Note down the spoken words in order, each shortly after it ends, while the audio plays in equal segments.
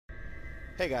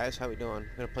Hey guys, how we doing? I'm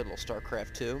gonna play a little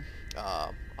StarCraft II.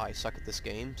 I suck at this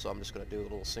game, so I'm just gonna do a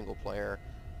little single player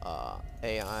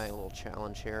AI, a little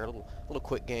challenge here, a little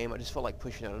quick game. I just felt like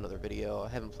pushing out another video. I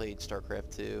haven't played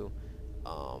StarCraft II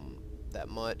that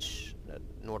much,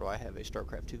 nor do I have a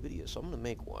StarCraft II video, so I'm gonna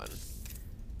make one.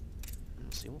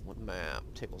 Let's see what map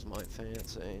tickles my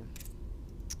fancy.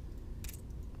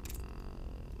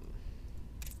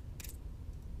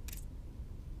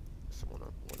 This one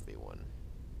 1v1.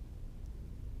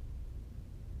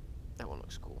 That one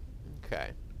looks cool.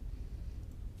 Okay.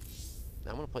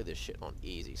 Now I'm gonna play this shit on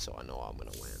easy, so I know I'm gonna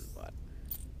win, but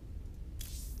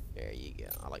there you go.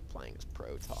 I like playing as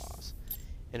Protoss.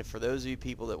 And for those of you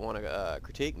people that want to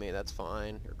critique me, that's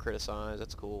fine, or criticize,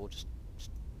 that's cool. Just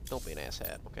don't be an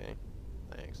asshat, okay?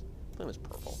 Thanks. Play as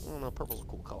purple. I don't know, purple's a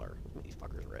cool color. Let's make these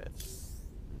fuckers red.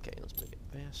 Okay, let's make it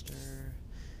faster.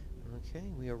 Okay,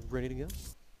 we are ready to go.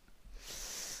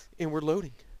 And we're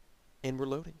loading. And we're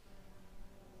loading.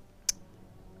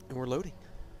 And we're loading.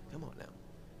 Come on now.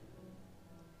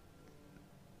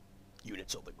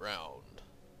 Units on the ground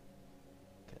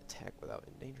can attack without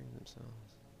endangering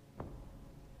themselves.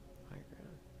 Higher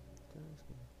ground.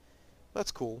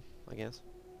 That's cool, I guess.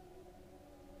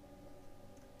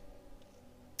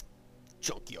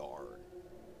 Junkyard.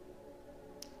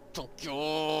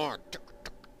 Junkyard.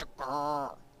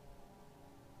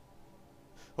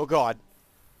 Oh God.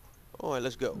 Alright,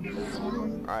 let's go.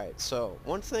 Alright, so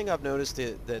one thing I've noticed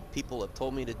that people have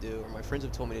told me to do, or my friends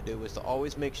have told me to do, is to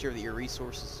always make sure that your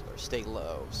resources stay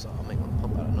low. So I'm going to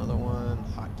pump out another one.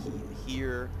 Hotkey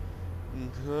here.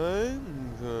 Okay,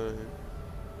 okay.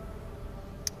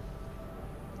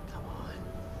 Come on.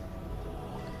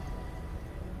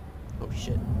 Oh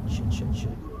shit, shit, shit,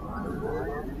 shit.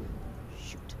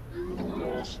 Shoot.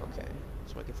 Okay,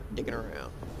 that's what I get for digging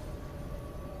around.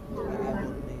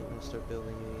 Let's start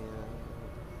building a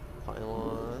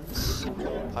pylons.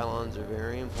 Pylons are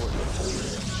very important.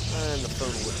 And the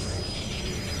phone would ring.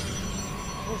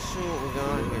 Let's see what we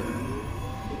got here.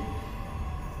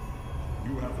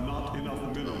 You have not enough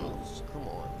minerals. Come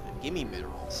on, man. Give me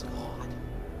minerals. God.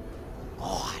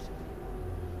 God.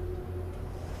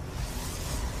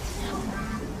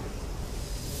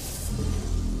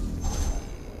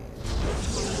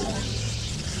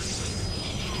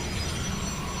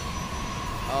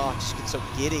 Oh, I just get so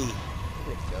giddy.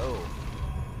 Where'd it go?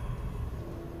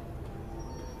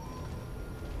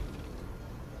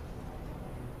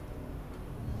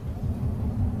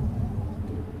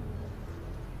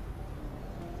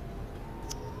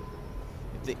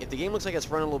 If the game looks like it's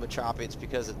running a little bit choppy, it's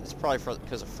because it's probably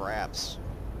because of fraps.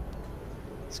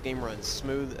 This game runs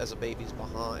smooth as a baby's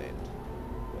behind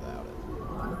without it.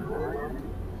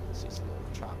 See, it's a little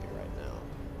choppy right now.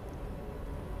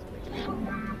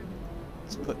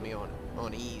 It's putting me on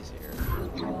ease here.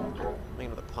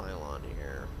 Making another pylon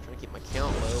here. I'm trying to keep my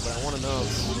count low, but I want to know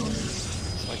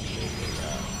so I can make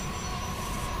a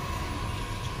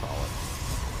what you call it?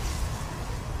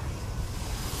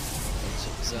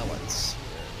 Some zealots.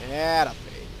 Yeah, up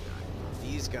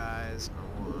these guys I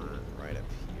want right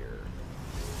up here.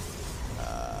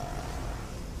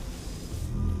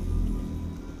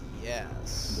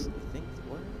 Yes. I think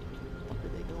where the fuck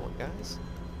are they going, guys?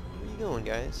 Where are you going,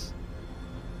 guys?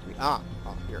 Oh,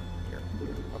 here.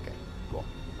 Okay, cool.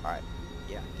 Alright,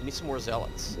 yeah, give me some more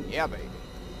zealots. Yeah, baby.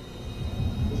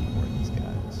 Some more of these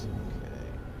guys.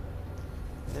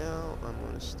 Okay. Now, I'm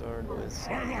going to start with...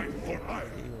 I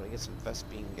get some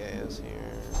Vespine gas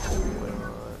here. Why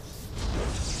not?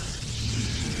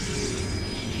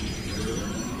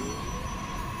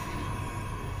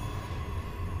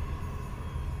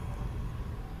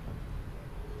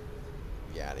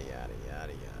 Yada, yada,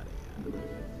 yada, yada, yada.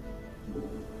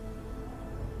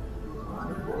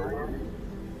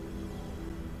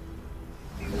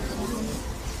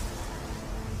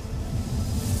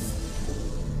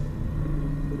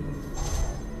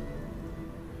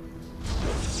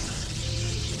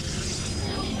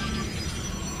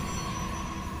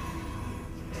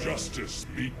 Justice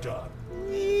be done.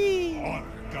 Honor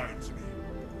guides me.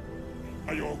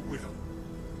 By your will.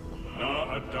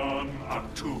 Na Adan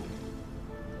Aktu.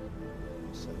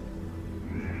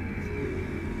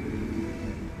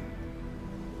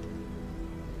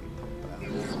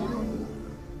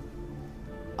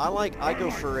 I go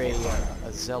for a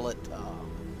zealot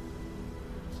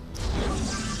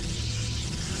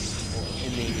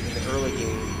in the early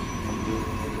game from Noob.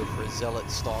 I go for a zealot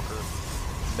stalker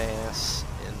mass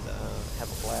and have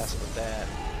a blast with that.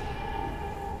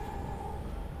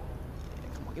 Yeah,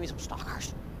 come on, give me some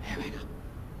stalkers. There we go.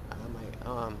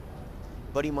 My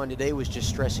buddy of mine today was just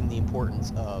stressing the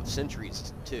importance of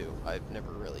sentries too. I've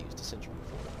never really used a sentry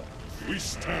before, but We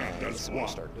stand as I'm gonna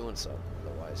one. start doing so,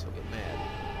 otherwise he'll get mad.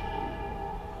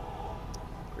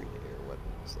 Great air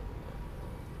weapons.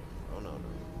 Oh no, no.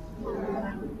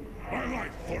 My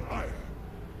life for hire.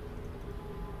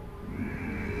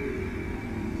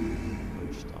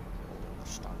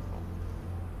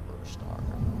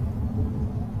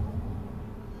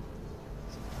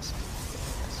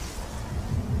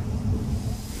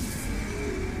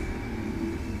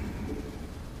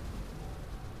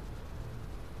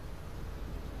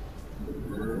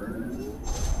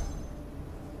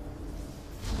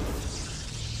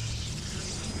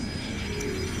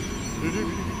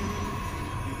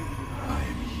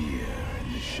 I'm here in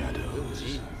the Oh, shadows.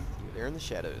 gee. You're there in the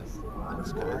shadows.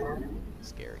 That's kind of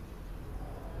scary.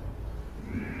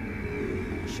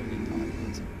 Should need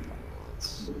pylons.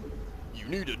 You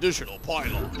need additional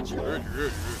pylons. I can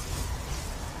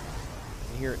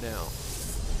hear it now.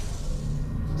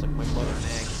 It's like my mother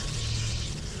nagging.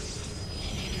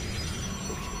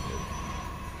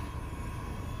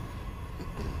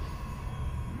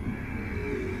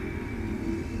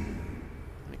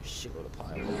 Make a shitload of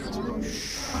pylons.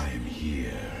 I'm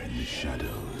here in the shadows.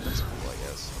 That's cool, I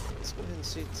guess. Let's go ahead and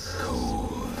see. Let's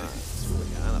see what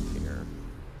we got up here.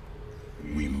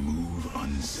 We move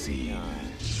unseen.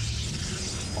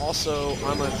 Also,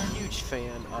 I'm a huge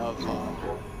fan of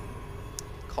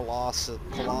Colossi,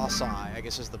 I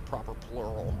guess is the proper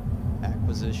plural,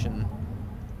 acquisition.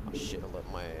 Oh shit, I let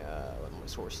my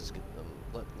sources get them.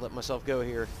 Let myself go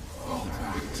here. Fall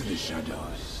back to the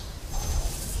shadows.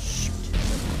 Shoot.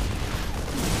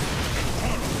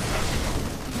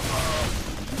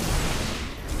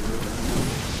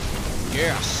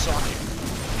 Yeah, suck it.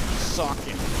 Suck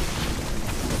it.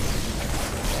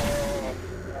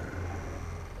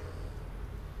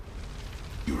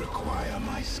 You require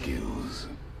my skills.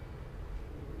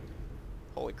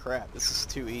 Holy crap, this is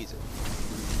too easy.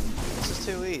 This is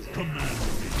too easy. Command me.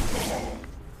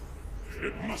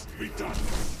 It must be done.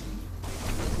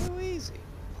 Too easy.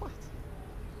 What?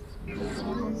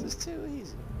 This is too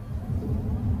easy.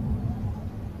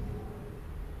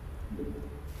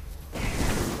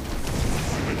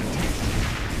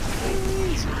 Too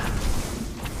easy.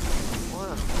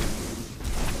 Wow.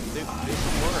 Do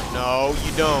some work. No,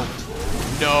 you don't.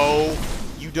 No,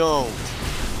 you don't.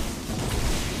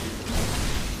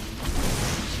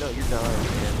 No, you're dying,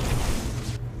 man.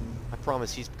 I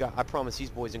promise these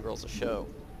boys and girls a show.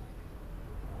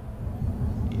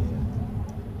 Yeah.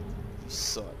 You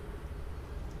suck.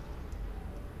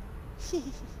 It's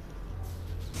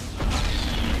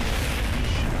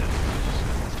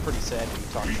pretty sad when you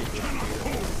talk shit to them.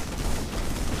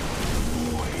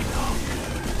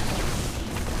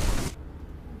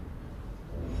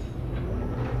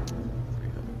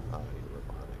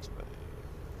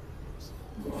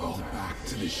 Fall back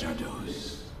to the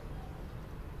shadows.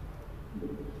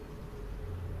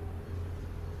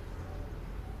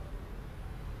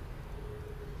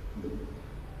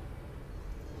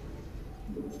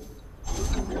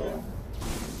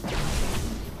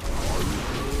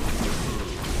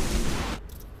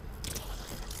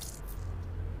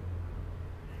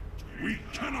 We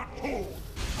cannot hold.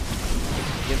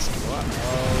 Against what?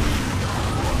 Oh.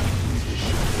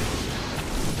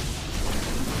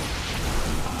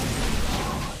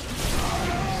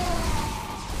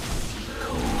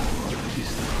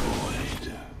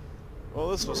 Well,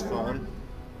 this was fun.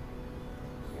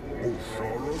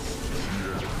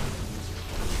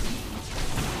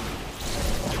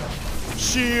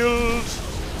 Shield!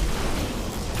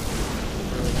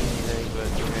 Anything but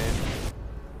okay.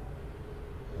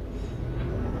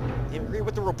 Didn't agree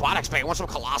with the robotics, but I want some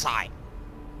Colossi.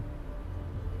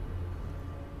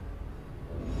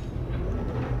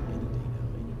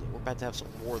 We're about to have some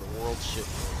War of the Worlds shit.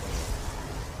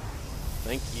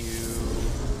 Thank you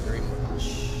very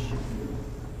much.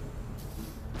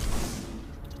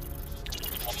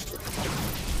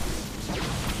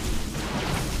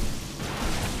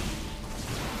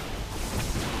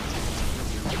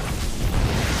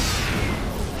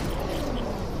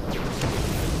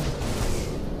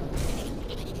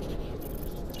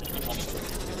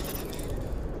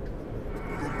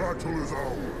 Battle is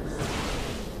ours.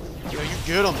 Yeah, you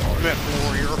get him, Mech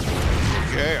Warrior.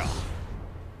 Yeah.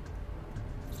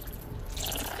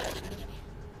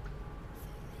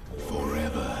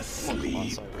 Forever Come on, sleep.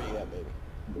 Colossi, where you at, baby?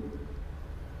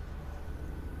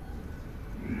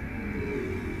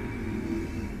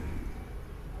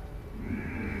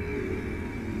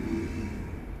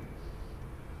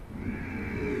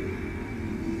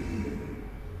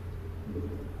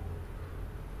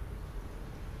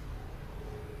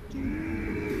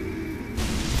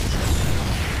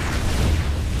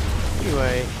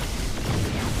 Anyway,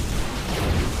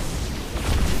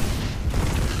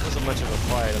 Wasn't much of a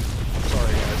fight. I'm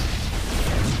sorry, guys.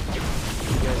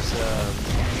 You guys,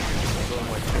 go on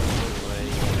my channel anyway.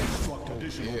 Construct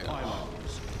additional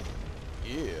pylons.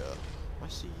 Yeah. I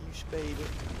see you, spade.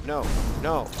 No,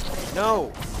 no,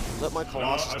 no! Let my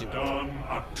Colossus do it.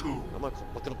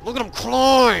 Look at him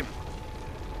climb!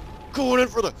 Going in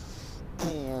for the...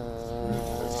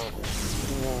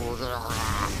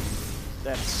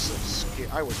 That's so scary.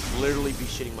 I would literally be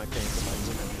shitting my pants if I was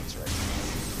in that piece right now.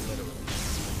 Literally.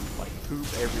 Like, poop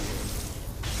everywhere.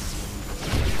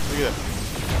 Look at that.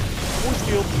 Force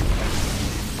field.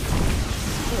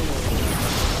 I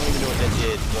don't even know what that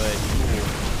did, but cool.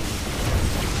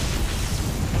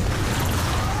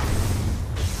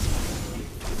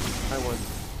 I won.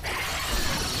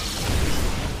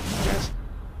 Guys,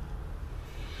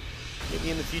 maybe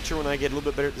in the future when I get a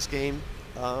little bit better at this game,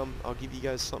 I'll give you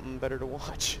guys something better to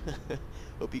watch.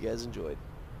 Hope you guys enjoyed.